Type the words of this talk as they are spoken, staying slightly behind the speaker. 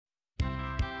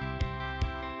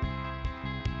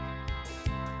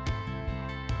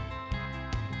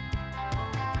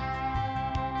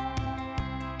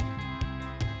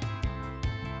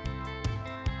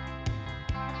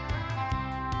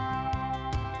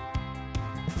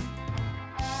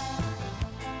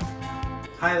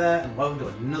Hi there and welcome to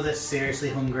another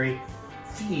Seriously Hungry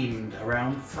themed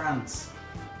around France.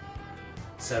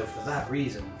 So for that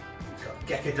reason, we've got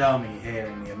Gekadami here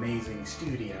in the amazing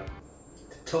studio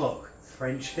to talk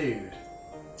French food.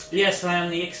 Yes, I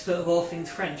am the expert of all things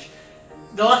French.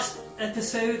 The last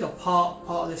episode, or part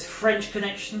of this French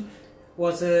connection,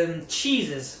 was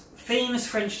cheeses, famous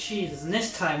French cheeses, and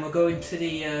this time we're going to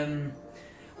the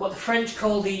what the French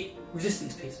call the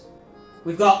resistance piece.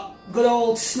 We've got good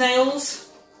old snails.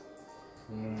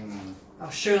 I'll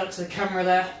show that to the camera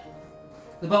there.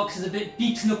 The box is a bit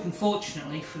beaten up,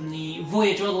 unfortunately, from the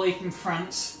voyage all the way from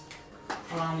France.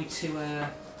 Allow me to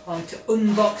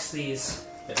unbox these.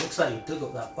 It looks like you dug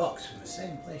up that box from the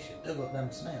same place you dug up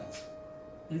them snails.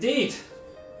 Indeed.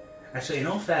 Actually, in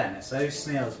all fairness, those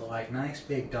snails look like nice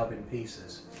big dobbin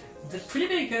pieces. They're pretty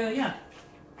big, yeah.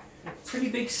 They're pretty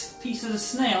big pieces of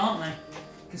snail, aren't they?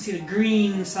 You can see the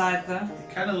green side there.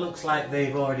 It kind of looks like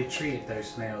they've already treated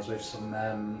those snails with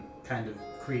some kind of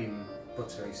cream,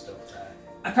 buttery stuff there.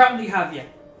 Apparently you have, yeah.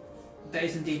 That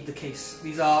is indeed the case.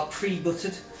 These are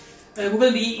pre-buttered. We're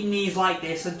going to be eating these like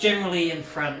this. So generally in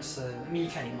France, I mean you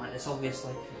can eat them like this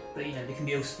obviously, but you know they can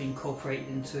be also be incorporated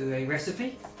into a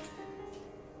recipe.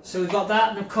 So we've got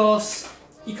that, and of course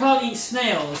you can't eat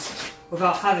snails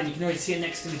without having, you can already see it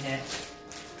next to me here,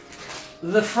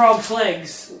 the frog's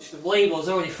legs, which the label's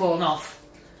already fallen off,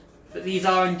 but these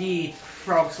are indeed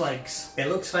frog's legs. It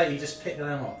looks like you just picked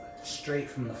them up straight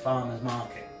from the farmer's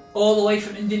market. All the way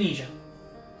from Indonesia.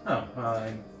 Oh, well, I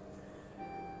mean,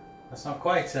 that's not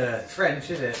quite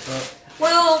French, is it? But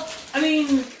well, I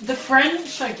mean, the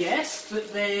French, I guess,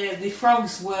 but the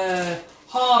frogs were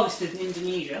harvested in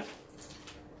Indonesia.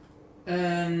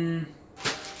 We're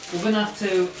going to have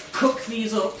to cook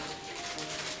these up.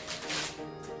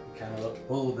 kind of look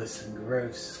bulbous and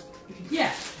gross.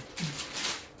 Yeah.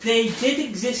 They did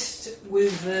exist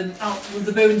with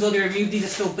the bones already removed. These are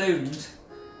still boned.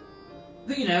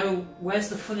 But you know, where's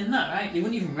the fun in that, right? They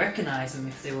wouldn't even recognise them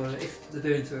if the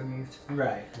bones were removed.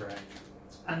 Right, right.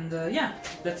 And yeah,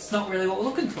 that's not really what we're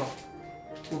looking for.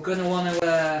 We're going to want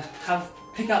to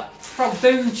pick up frog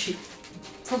bones,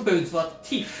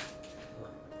 teeth.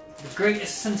 The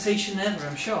greatest sensation ever,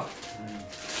 I'm sure.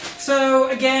 So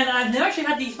again, I've never actually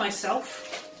had these myself.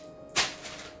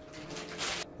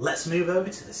 Let's move over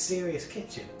to the serious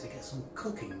kitchen to get some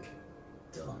cooking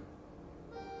done.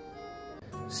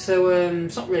 So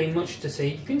it's not really much to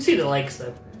see. You can see the legs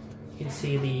though. You can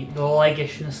see the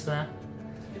leggishness there.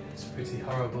 It's pretty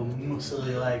horrible,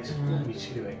 muscly legs. Won't be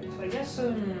chewing. So I guess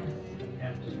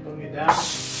yeah, just bung it down.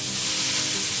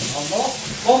 One more.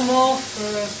 One more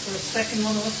for the second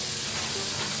one of us.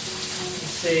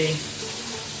 Let's see.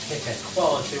 Pick a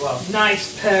quality one.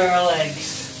 Nice pair of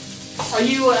legs. Are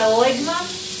you a leg man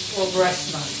or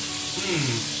breast man?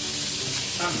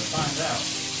 Time to find out.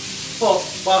 But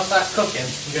whilst that's cooking,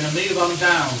 we're going to move on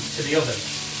down to the oven.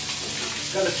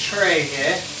 Got a tray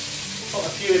here. Put a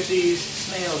few of these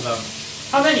snails on.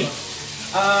 How many?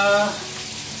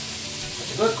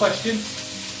 That's a good question.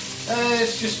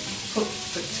 Let's just put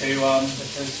the 2 on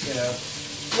because, you know.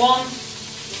 1,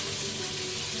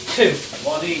 2.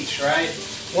 1 each, right?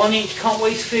 1 each. Can't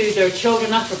waste food. There are children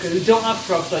in Africa who don't have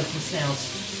frogs, legs and snails.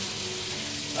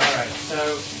 Alright, so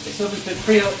this oven's been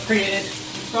preheated.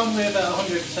 It's gone with about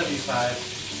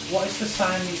 175. What is the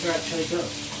sign these are actually done?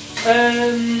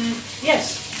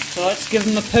 Yes. So let's give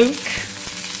them a poke.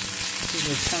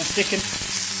 It's kind of sticking.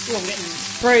 Oh, I'm getting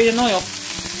sprayed in oil.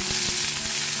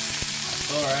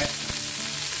 That's alright.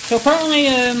 So apparently,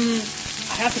 I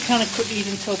have to kind of cook these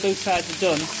until both sides are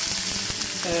done.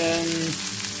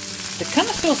 They're kind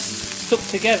of still stuck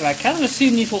together. I kind of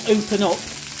assume these will open up.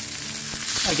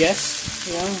 I guess.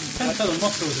 You know, Depends how the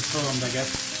muscles are formed, I guess.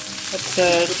 Let's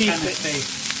see if it's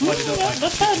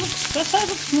that side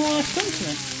looks more or less done to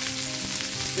me.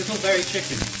 They look very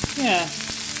chicken. Yeah.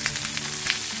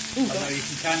 Ooh, although you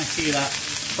can kind of see that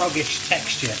froggish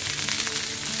texture.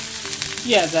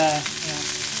 Yeah, there. Yeah.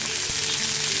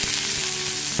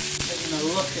 Taking a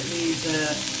look at these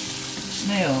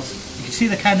snails, you can see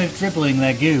they're kind of dribbling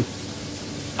their goo.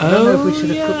 I don't know if we should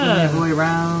have cooked them the other way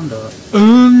around or.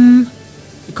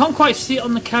 You can't quite see it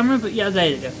on the camera, but yeah, there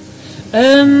you go.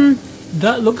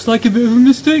 That looks like a bit of a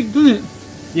mistake, doesn't it?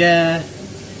 Yeah.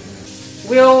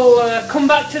 We'll come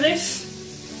back to this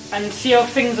and see how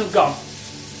things have gone.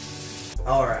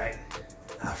 Alright,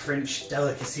 our French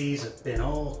delicacies have been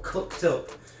all cooked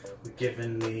up. We've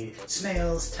given the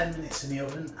snails 10 minutes in the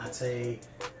oven at a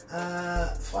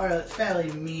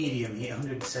fairly medium heat,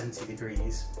 170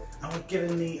 degrees. And we've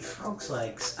given the frog's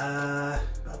legs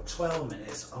about 12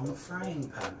 minutes on the frying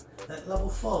pan at level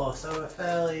 4, so a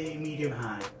fairly medium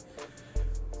high.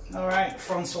 Alright,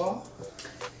 Francois.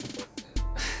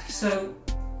 So,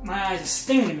 my eyes are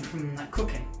stinging from that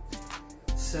cooking.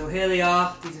 So here they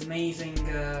are, these amazing,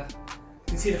 you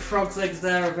can see the frog's legs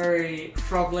there are very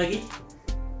frog-leggy.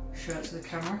 Show it to the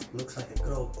camera. Looks like a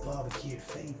good old barbecued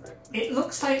favourite. It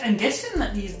looks like, I'm guessing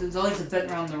that the legs are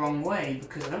bent around the wrong way,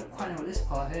 because I don't quite know what this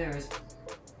part here is.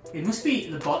 It must be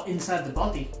the inside the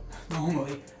body,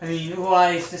 normally. I mean,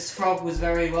 otherwise this frog was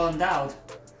very well endowed.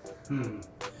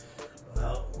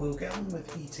 Well, we'll get on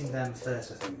with eating them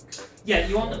first, I think. Yeah,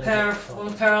 you want a pair of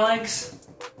legs?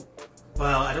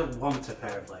 Well, I don't want a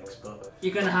pair of legs, but...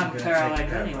 You're going to have a pair of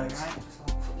legs anyway, right? So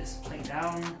I'll put this plate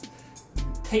down.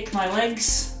 Take my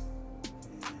legs.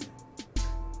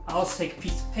 I'll also take a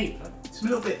piece of paper. It's a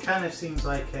little bit, kind of seems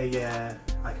like a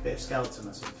bit of skeleton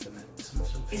or something.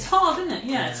 It's hard, isn't it?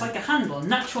 Yeah, it's like a handle, a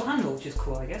natural handle, which is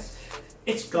cool, I guess.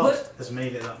 God has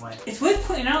made it that way. It's worth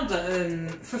pointing out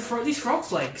that for these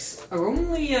frog's legs are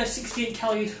only 68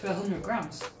 calories per 100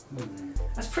 grams.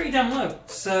 That's pretty damn low.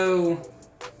 So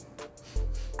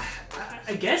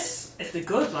I guess if they're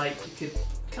good, like you could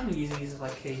kind of use these as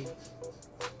like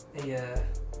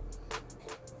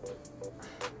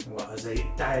as a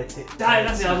dieting?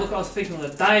 That's it. I was thinking of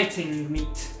a dieting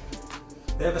meat.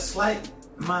 They have a slight,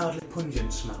 mildly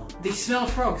pungent smell. They smell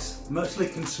frogs. Mostly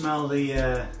can smell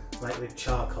the like the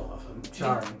charcoal of them,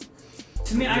 charring. Yeah.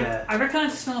 To me, I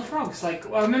recognise the smell of frogs.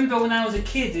 Like I remember when I was a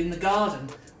kid in the garden,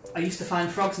 I used to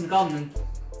find frogs in the garden,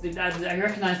 and I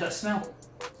recognised that smell.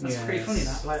 That's pretty funny.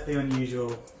 That slightly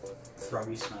unusual,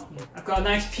 froggy smell. Yeah. I've got a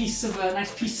nice piece of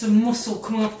muscle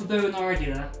coming off the bone already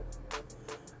there.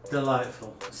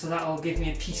 Delightful. So that'll give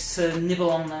me a piece to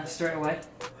nibble on there straight away.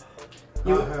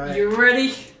 Right. You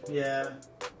ready? Yeah.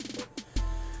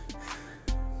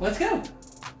 Let's go.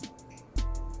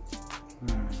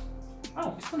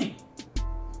 Oh, it's funny.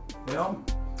 Yeah.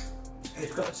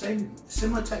 It's got the same,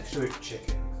 similar texture as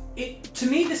chicken. To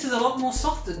me, this is a lot more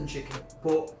softer than chicken.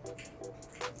 But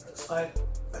it's like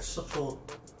a subtle.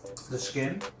 The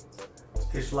skin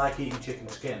is like eating chicken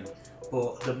skin,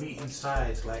 but the meat inside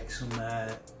is like some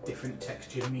different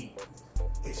textured meat.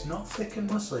 It's not thick and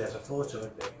muscly as I thought it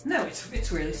would be. No,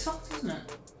 it's really soft, isn't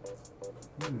it?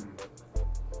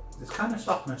 There's kind of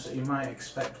softness that you might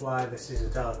expect why this is a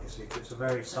delicacy, because it's a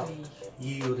very soft,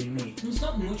 yieldy meat. There's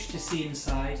not much to see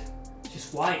inside,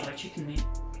 just white like chicken meat.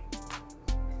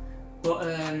 But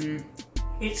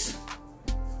it's...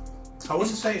 I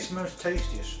wouldn't say it's the most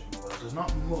tastiest thing, but there's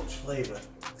not much flavour.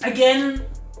 Again,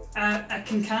 I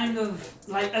can kind of,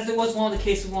 like, as it was one of the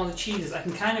cases of one of the cheeses, I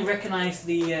can kind of recognise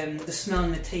the smell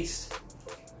and the taste.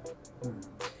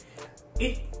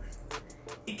 It's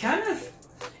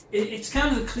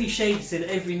kind of a cliche to say that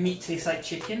every meat tastes like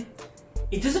chicken.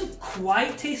 It doesn't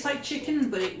quite taste like chicken,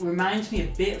 but it reminds me a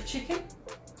bit of chicken.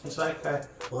 It's like a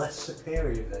less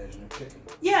superior version of chicken.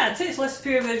 Yeah, I'd say it's a less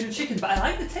superior version of chicken, but I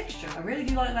like the texture. I really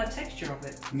do like that texture of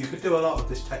it. You could do a lot with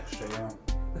this texture, yeah.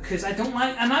 Because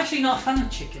I'm actually not a fan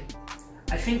of chicken.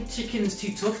 I think chicken's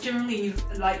too tough generally.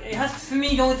 Like, it has, for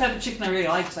me, the only type of chicken I really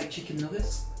like is like chicken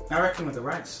nuggets. I reckon with the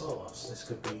right sauce, this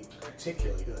could be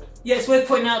particularly good. Yeah, it's worth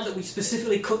pointing out that we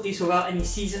specifically cut these without any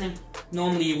seasoning.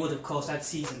 Normally you would, of course, add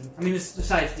seasoning. I mean,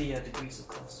 besides the grease, of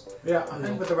course. Yeah, I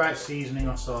think with the right seasoning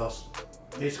or sauce,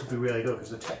 this could be really good, because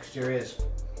the texture is...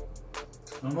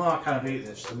 The more I kind of eat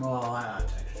this, the more I like that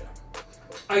texture.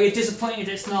 Are you disappointed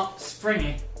it's not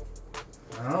springy?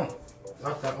 I know.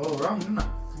 Got that all wrong, didn't I?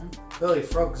 Billy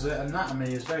Frog's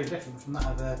anatomy is very different from that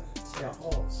of, say, a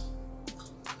horse.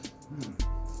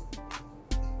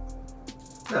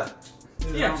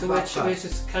 Yeah, so we're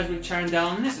just casually chowing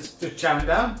down on this. It's just chowing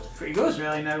down. Pretty good. There's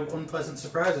really no unpleasant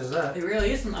surprises there. It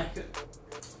really isn't.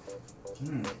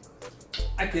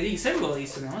 I could eat several of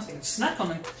these, to be honest. I could snack on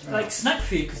them. Like snack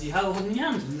food, because you have a hold in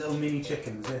your hand. Little mini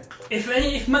chickens, yeah.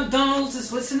 If McDonald's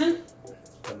is listening...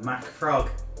 The Mac Frog.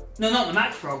 No, not the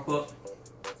Mac Frog, but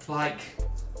like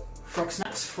Frog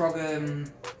Snacks, Frog,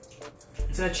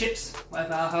 instead of chips,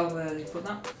 whatever, however they put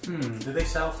that. Do they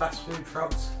sell fast food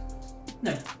frogs?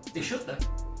 No, they should though.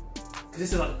 Because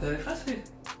this is like the perfect fast food.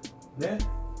 Yeah,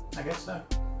 I guess so.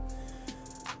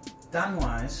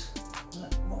 Dan-wise,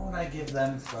 what would I give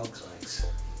them frog's legs?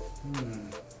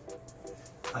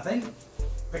 I think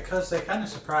because they kind of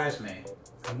surprised me,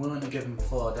 I'm willing to give them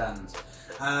 4 Dans.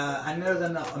 I know they're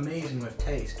not amazing with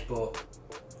taste, but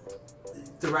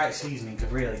the right seasoning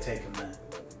could really take them there.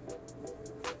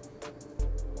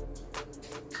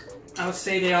 I would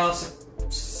say they are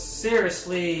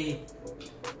seriously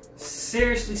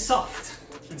soft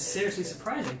and seriously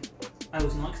surprising. I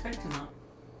was not expecting that.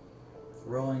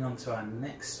 Rolling on to our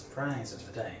next surprise of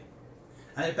the day.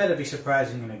 And it better be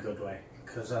surprising in a good way,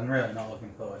 because I'm really not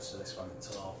looking forward to this one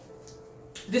at all.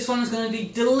 This one's going to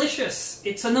be delicious.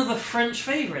 It's another French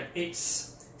favourite.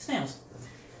 It's snails.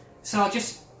 So I'll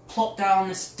just plop down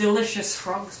this delicious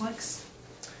frog's legs.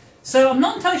 So I'm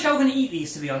not entirely sure I'm going to eat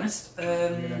these, to be honest. I'm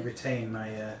going to retain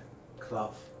my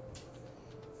cloth.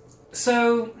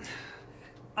 So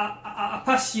I'll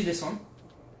pass you this one.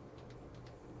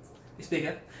 It's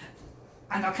bigger.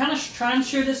 And I'll kind of try and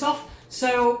show this off.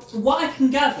 So what I can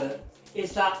gather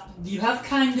is that you have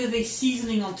kind of a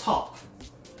seasoning on top.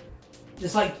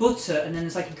 There's like butter and then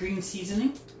there's like a green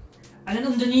seasoning. And then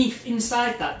underneath,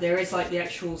 inside that, there is like the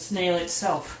actual snail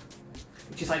itself,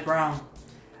 which is like brown.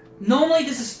 Normally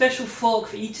there's a special fork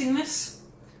for eating this.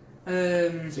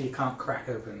 So you can't crack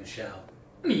open the shell?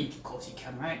 I mean, of course you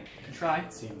can, right? You can try.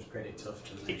 It seems pretty tough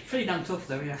to me. It's pretty damn tough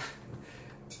though, yeah.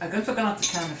 I'm going to have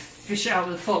to kind of fish it out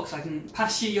with a fork so I can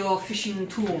pass you your fishing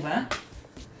tool there.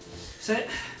 So,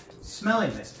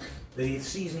 smelling this, the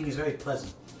seasoning is very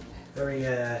pleasant. Very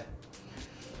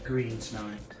green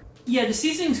smelling. Yeah, the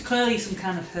seasoning's clearly some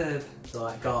kind of herb. So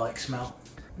like garlic smell.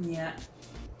 Yeah.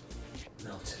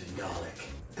 Melted in garlic.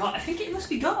 I think it must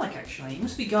be garlic actually. It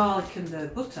must be garlic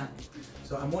and butter.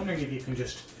 So I'm wondering if you can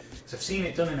just, because I've seen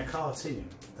it done in a cartoon,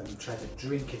 then try to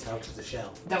drink it out of the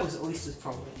shell. That was oysters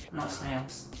probably, not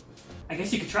snails. I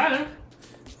guess you could try them.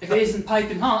 If it isn't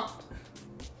piping hot.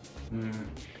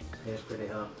 It's pretty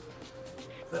hot.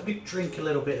 Let me drink a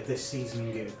little bit of this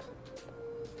seasoning goop.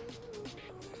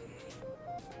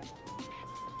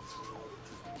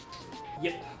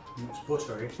 Yep. It's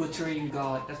buttery. Buttery and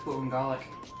garlic. That's butter and garlic.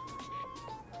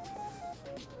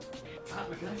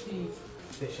 We can actually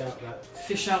fish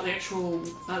out the actual.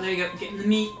 Oh, there you go. Getting the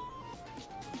meat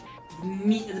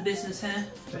of the business here.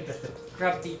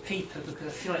 Grab the paper because I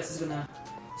feel like this is gonna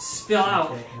spill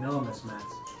out. Okay, enormous mess.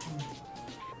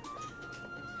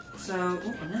 So,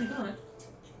 oh, I nearly got it.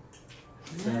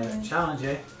 It's a challenge,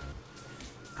 eh?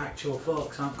 Actual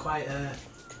forks aren't quite.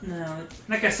 No,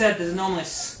 like I said, there's normally a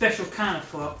special kind of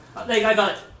fork. Oh, there you go. I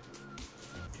got it.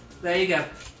 There you go.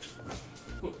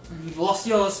 Oh, you've lost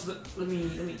yours, but let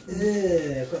me.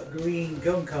 I've got green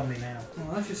gunk on me now.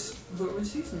 Oh, that's just butter and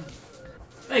seasoning.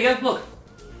 There you go. Look.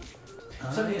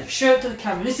 So Yeah. show it to the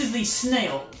camera. This is the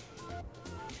snail.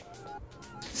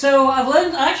 So I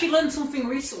actually learned something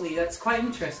recently that's quite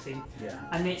interesting. Yeah.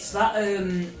 And it's that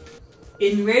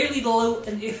in really the low,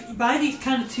 and if you buy these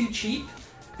kind of too cheap,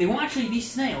 they won't actually be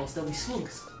snails. They'll be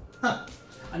slugs. Huh.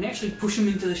 And they actually push them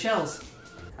into the shells,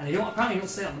 and they apparently don't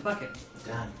stay on the bucket.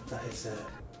 Damn, that is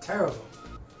terrible.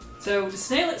 So the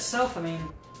snail itself, I mean,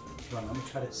 Come on, let me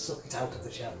try to suck it out of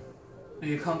the shell.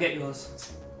 you can't get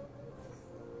yours.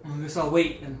 I guess I'll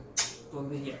wait and. Well,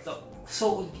 yeah,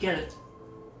 salt would get it.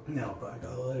 No, but I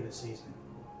got a load of seasoning.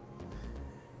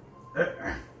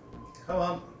 Come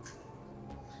on.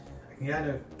 I can kind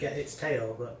of get its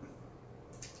tail, but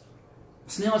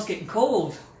Snail's getting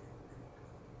cold.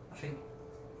 I think.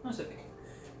 That's a big.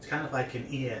 it's kind of like an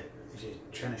ear. You're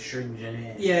trying to shrink an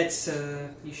ear. Yeah, it's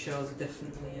these shells are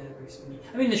definitely very spinny.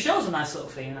 I mean, the shell's a nice little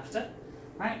thing after,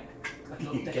 right? Like a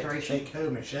little You get decoration. to take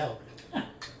home a shell.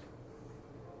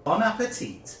 Bon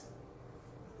appetit.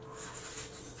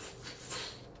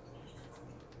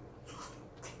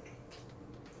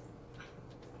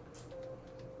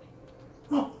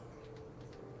 Oh,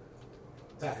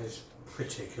 that is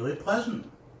particularly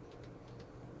pleasant.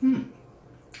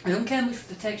 I don't care much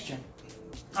for the texture.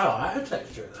 I like the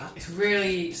texture of that. It's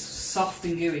really soft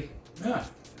and gooey. Yeah.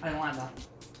 I don't like that.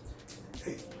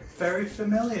 It's very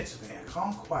familiar to me. I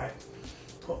can't quite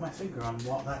put my finger on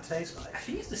what that tastes I like.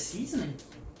 think it's the seasoning.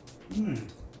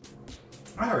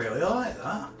 I really like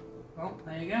that. Well,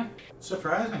 there you go.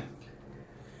 Surprising.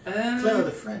 Clearly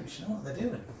the French know what they're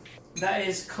doing. That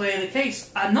is clearly the case.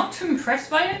 I'm not too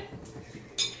impressed by it.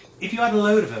 If you had a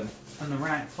load of them and the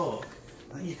right fork,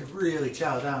 I think you could really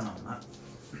chow down on that.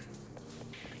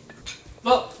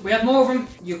 Look, we have more of them.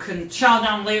 You can chow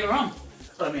down later on.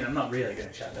 Well, I mean, I'm not really going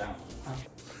to chow down on them.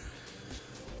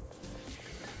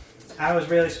 Oh. I was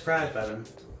really surprised by them.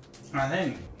 I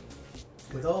think,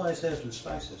 with all those herbs and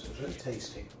spices, it was really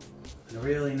tasty and a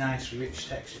really nice, rich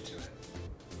texture to it.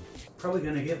 Probably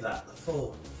going to give that the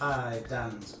full 5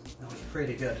 Dans. That was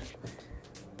pretty good.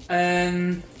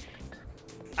 I'm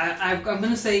going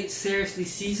to say seriously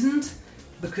seasoned,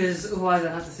 because otherwise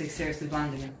I'd have to say seriously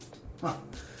bland again. Well,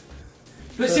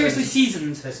 but seriously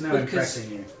seasoned. There's no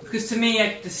impressing you. Because to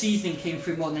me, the seasoning came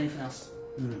through more than anything else.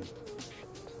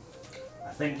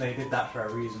 I think they did that for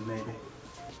a reason, maybe.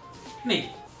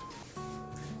 Maybe.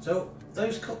 So,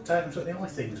 those cooked items are the only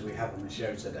things we have on the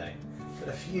show today. Got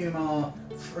a few more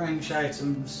French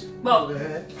items Well, over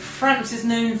here. France is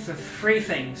known for 3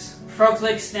 things: frog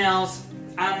legs, snails,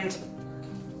 and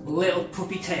little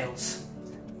puppy tails.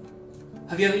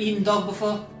 Have you ever eaten dog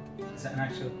before? Is that an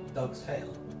actual dog's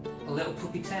tail? A little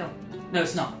puppy tail? No,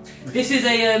 it's not. This is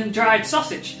a dried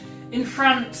sausage. In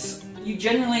France, you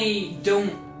generally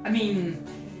don't. I mean,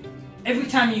 every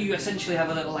time you essentially have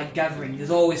a little like gathering,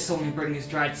 there's always someone who brings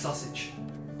dried sausage.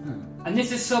 And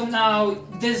this is some now.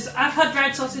 I've had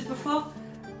dried sausage before.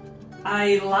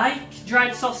 I like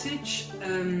dried sausage.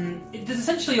 There's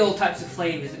essentially all types of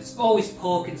flavours. It's always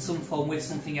pork in some form with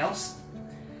something else.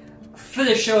 For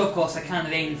the show, of course, I kind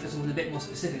of aimed for something a bit more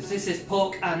specific. So this is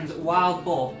pork and wild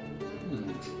boar.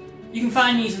 You can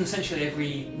find these in essentially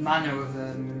every manner of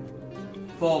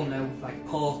form, though, like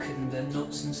pork and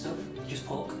nuts and stuff. Just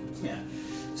pork. Yeah.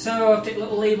 So I'll take a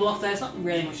little label off there. There's not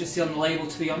really much to see on the label,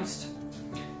 to be honest.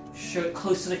 Show it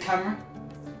close to the camera.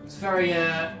 It's very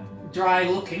dry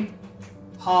looking,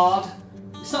 hard.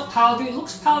 It's not powdery. It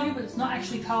looks powdery, but it's not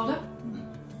actually powder.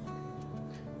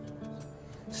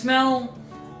 Smell.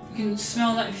 You can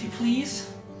smell that if you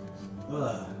please.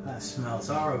 Ugh, that smells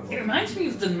horrible. It reminds me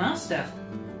of the Mazda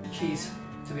cheese,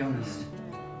 to be honest.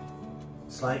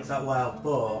 It's like that wild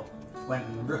boar went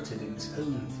and rutted in its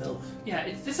own filth. Yeah,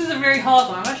 this is a very hard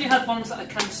one. I've actually had ones that are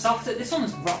kind of softer. This one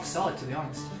is rock solid, to be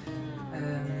honest.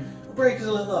 Break us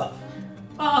a little off.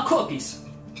 I'll cut a piece.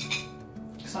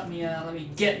 Just let me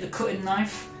get the cutting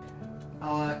knife.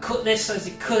 I'll cut this as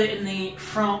you cut it in the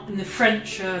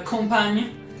French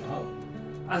Campagne. Oh.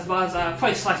 As well as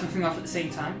probably slice my finger off at the same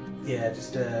time. Yeah,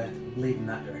 just lead in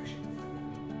that direction.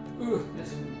 Ooh,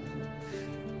 this.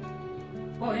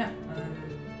 Well, yeah.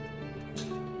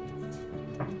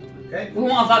 Okay. We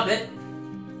won't have that bit.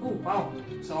 Oh wow!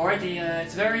 So already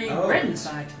it's very red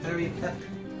inside. Very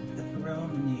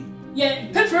pepperoni. Yeah,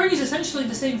 pepperoni is essentially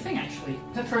the same thing actually.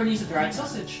 Pepperoni is a dried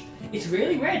sausage. It's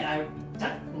really red.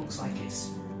 That looks like it's.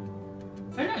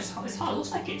 I don't know. It's hard. It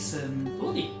looks like it's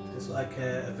bloody. It's like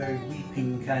a very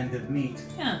weeping kind of meat.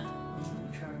 Yeah. Let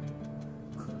me try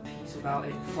and cut a piece about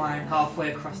it flying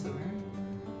halfway across the room.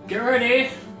 Get ready.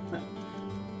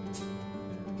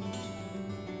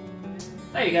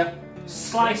 There you go.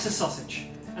 Slice of sausage.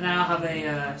 And now I'll have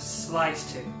a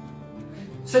slice too.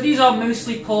 So these are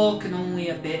mostly pork and only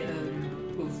a bit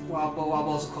of wild boar. Wild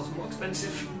boars, of course, more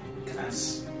expensive. That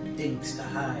stinks to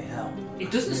high hell.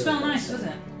 It doesn't smell nice, does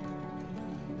it?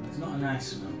 It's not a nice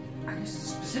smell. And it's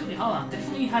specifically hard. I've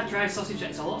definitely had dried sausage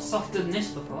that's a lot softer than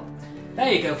this before.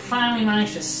 There you go. Finally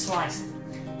managed to slice it.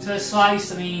 So a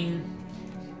slice, I mean,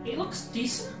 it looks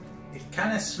decent. It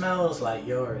kind of smells like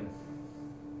urine.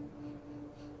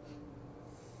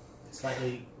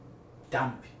 Slightly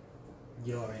damp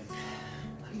urine.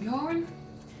 Like urine?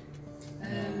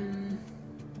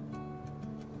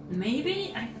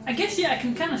 Maybe? I guess, yeah, I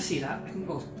can kind of see that. I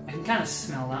can kind of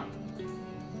smell that.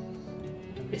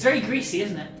 It's very greasy,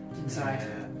 isn't it? Inside.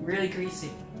 Yeah. Really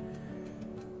greasy.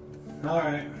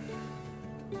 Alright.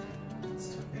 Let's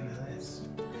tuck into this.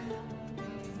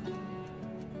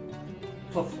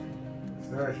 Tough. It's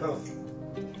very tough.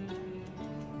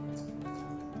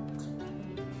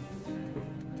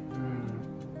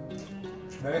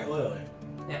 Very oily.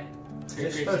 Yeah. Is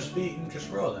it supposed to be eaten just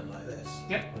raw then, like this?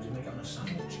 Yep. Or do you make it on a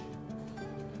sandwich?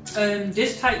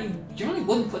 This type you generally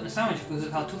wouldn't put in a sandwich because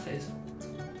of how tough it is.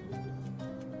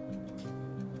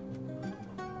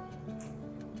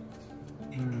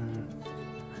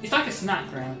 It's like a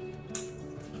snack, really.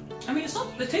 I mean, it's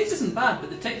not. The taste isn't bad, but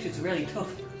the texture's really tough.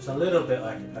 It's a little bit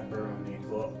like a pepperoni,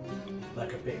 but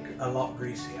like a lot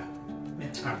greasier.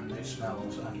 Yeah. And it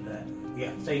smells, and you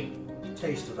get a faint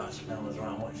taste of that smell as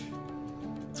well, which,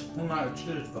 unlike the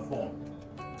cheese before,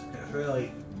 it's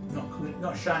really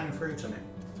not shining through to me.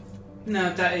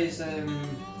 No, that is.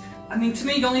 I mean, to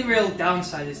me, the only real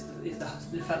downside is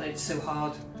the fact that it's so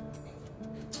hard.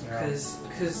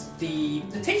 Because the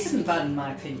taste isn't bad in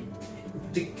my opinion.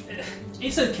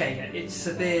 It's okay. It's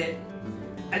a bit.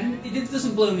 It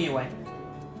doesn't blow me away.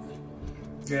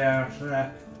 Yeah,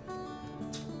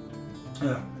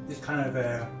 it's kind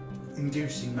of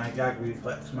inducing my gag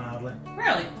reflex mildly.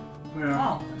 Really?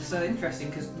 Yeah. Oh, that's so interesting.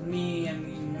 Because me.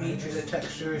 The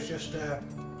texture is just. I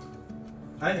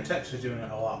think the texture's doing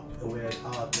it a lot. The weird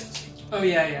hard bits. Oh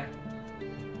yeah.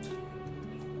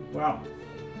 Wow.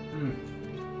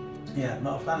 Yeah,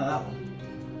 not a fan of that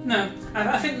one. No,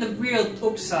 I think the real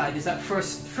upside is that for a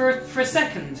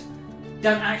second,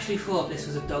 Dan actually thought this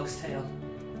was a dog's tail.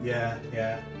 Yeah,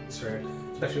 it's true.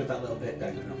 Especially with that little bit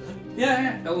dangling up.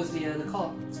 Yeah, that was the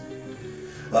collar.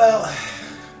 Well,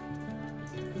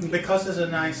 because there's a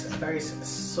nice, very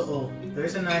subtle, there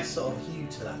is a nice sort of hue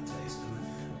to that taste.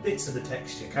 And bits of the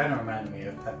texture kind of remind me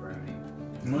of pepperoni.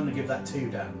 I'm going to give that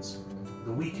 2 Dans.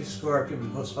 the weakest score I've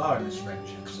given thus far in this French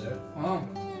episode. Oh,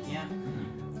 yeah.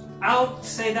 I'll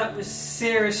say that was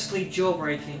seriously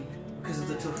jaw-breaking because of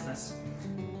the toughness.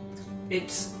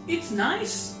 It's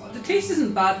nice. The taste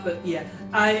isn't bad, but yeah,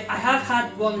 I have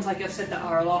had ones, like I've said, that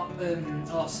are a lot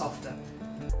softer.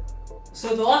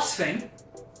 So the last thing,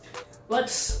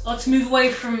 let's move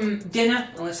away from dinner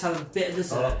and let's have a bit of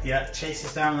dessert. Oh, yeah, chase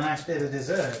us down with a nice bit of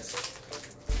dessert.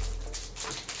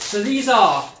 So these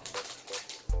are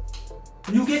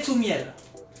nougat au miel.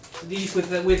 So these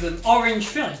with an orange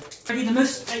filling. Maybe the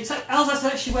most Alsace is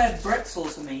actually where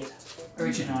pretzels were made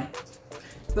originally,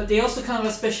 but they also kind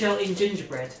of a speciality in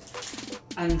gingerbread.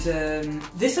 And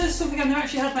this is something I've never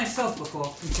actually had myself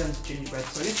before in terms of gingerbread.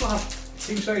 So this will have.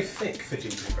 Seems very thick for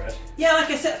gingerbread. Yeah, like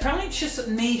I said, apparently it's just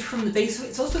made from the base of it.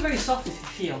 It's also very soft if you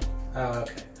feel. Oh,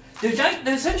 okay. There's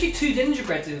essentially two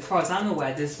gingerbreads as far as I'm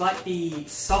aware. There's like the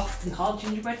soft and hard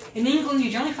gingerbread. In England, you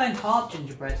generally find hard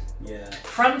gingerbread. Yeah.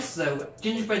 France, though,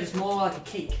 gingerbread is more like a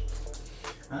cake.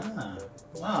 Ah.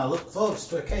 Wow, I look forward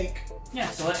to a cake. Yeah,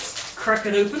 so let's crack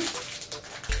it open. It's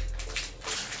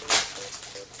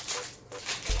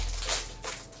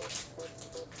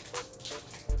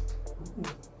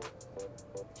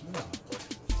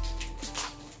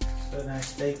got a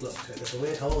nice big look to it. There's a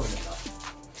weird hole in the top.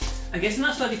 I guess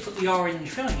that's why they put the orange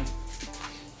filling in.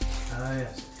 Ah,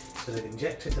 yes. So they've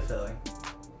injected the filling.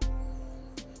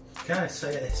 Kind of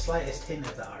say the slightest hint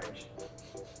of the orange.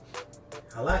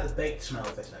 I like the baked smell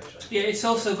of this actually. Yeah, it's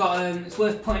also got. It's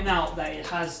worth pointing out that it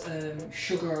has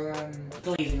sugar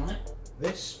glazing on it.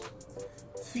 This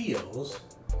feels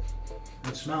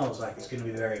and smells like it's going to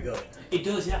be very good. It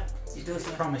does, yeah. It does.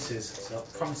 Yeah. Promises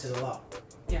a lot.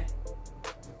 Yeah.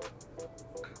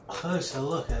 Closer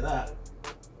look at that.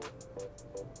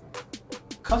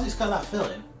 Because it's got that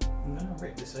filling, I'm going to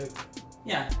rip this open.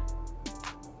 Yeah.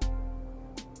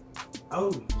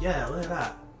 Oh yeah, look at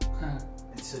that. Huh.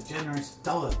 It's a generous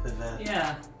dollop of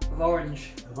yeah, of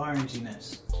orange. Of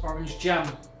oranginess. Orange jam.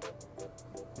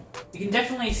 You can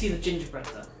definitely see the gingerbread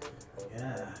though.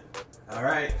 Yeah.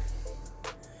 Alright.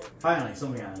 Finally,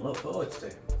 something I look forward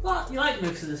to. Well, you like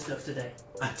most of the stuff today.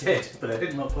 I did, but I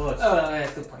didn't look forward to it. Oh,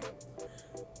 yeah, good point.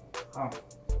 Oh.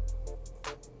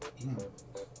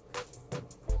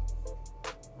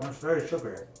 That's very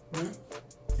sugary. An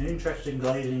interesting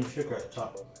glazing of sugar at the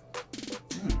top.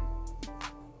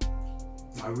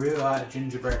 I really like the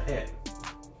gingerbread hit.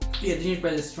 Yeah, the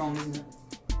gingerbread is strong, isn't it?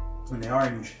 And the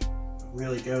orange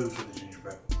really goes with the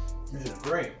gingerbread. This is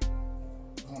great.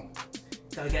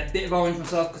 Gotta get a bit of orange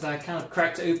myself because I kind of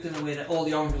cracked it open in a way that all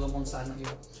the orange was on one side, not the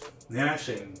other. The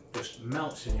icing just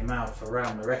melts in your mouth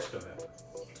around the rest of it.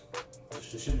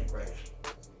 Just disintegrates.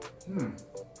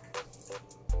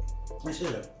 This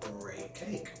is a great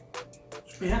cake.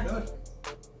 It's really good.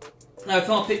 Now, if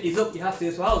you want to pick these up, you have to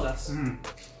as well, that's.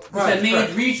 Right, they're made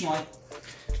regionally.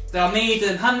 They are made,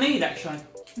 handmade actually,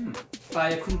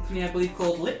 by a company I believe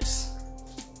called Lips,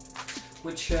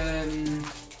 which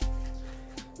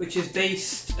is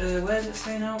based, where does it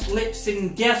say now? Lips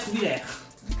in Gerswiller.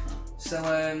 So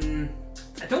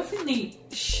I don't think they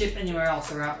ship anywhere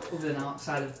else or other than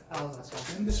outside of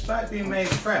Alsace. And despite being made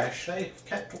fresh, they've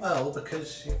kept well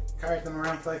because you've carried them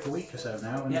around for like a week or so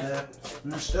now, and,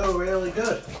 and they're still really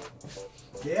good.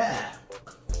 Yeah,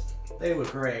 they were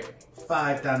great.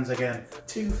 5 dans again.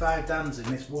 2 5 dans in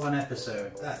this one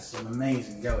episode. That's some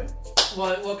amazing going.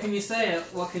 What can you say?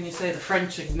 What can you say? The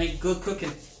French make good cooking.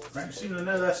 French seem to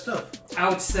know their stuff. I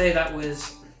would say that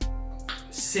was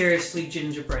seriously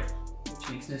gingerbread, which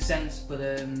makes no sense, but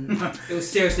it was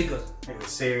seriously good. It was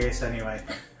serious anyway.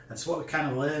 And so what we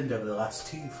kind of learned over the last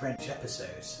 2 French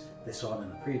episodes, this one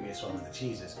and the previous one with the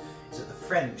cheeses, is that the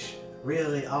French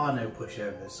really are no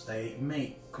pushovers. They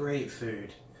make great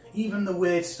food. Even the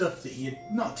weird stuff that you're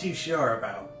not too sure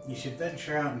about, you should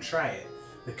venture out and try it,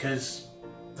 because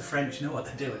the French know what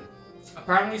they're doing.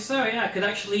 Apparently so, yeah. I could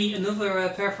actually eat another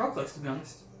pair of frog legs, to be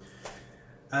honest.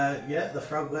 Yeah, the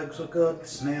frog legs were good,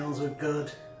 snails were good,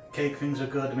 cake things were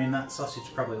good. I mean, that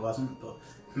sausage probably wasn't, but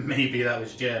maybe that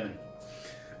was German.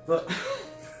 But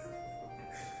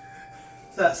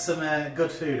that's some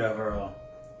good food overall.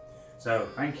 So,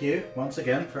 thank you once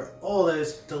again for all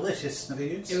those delicious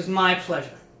foods. It was my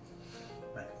pleasure.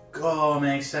 A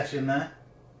gourmet session there.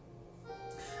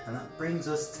 And that brings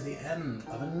us to the end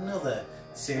of another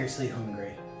Seriously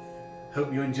Hungry.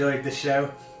 Hope you enjoyed the show.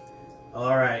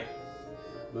 Alright,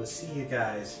 we'll see you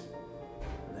guys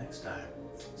next time.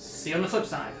 See you on the flip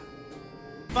side.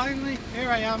 Finally, here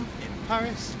I am in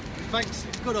Paris, thanks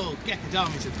to good old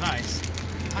Geckodami's advice.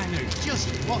 I know just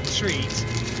what treat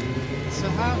to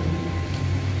have.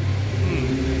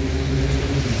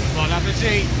 Bon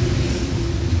appetit!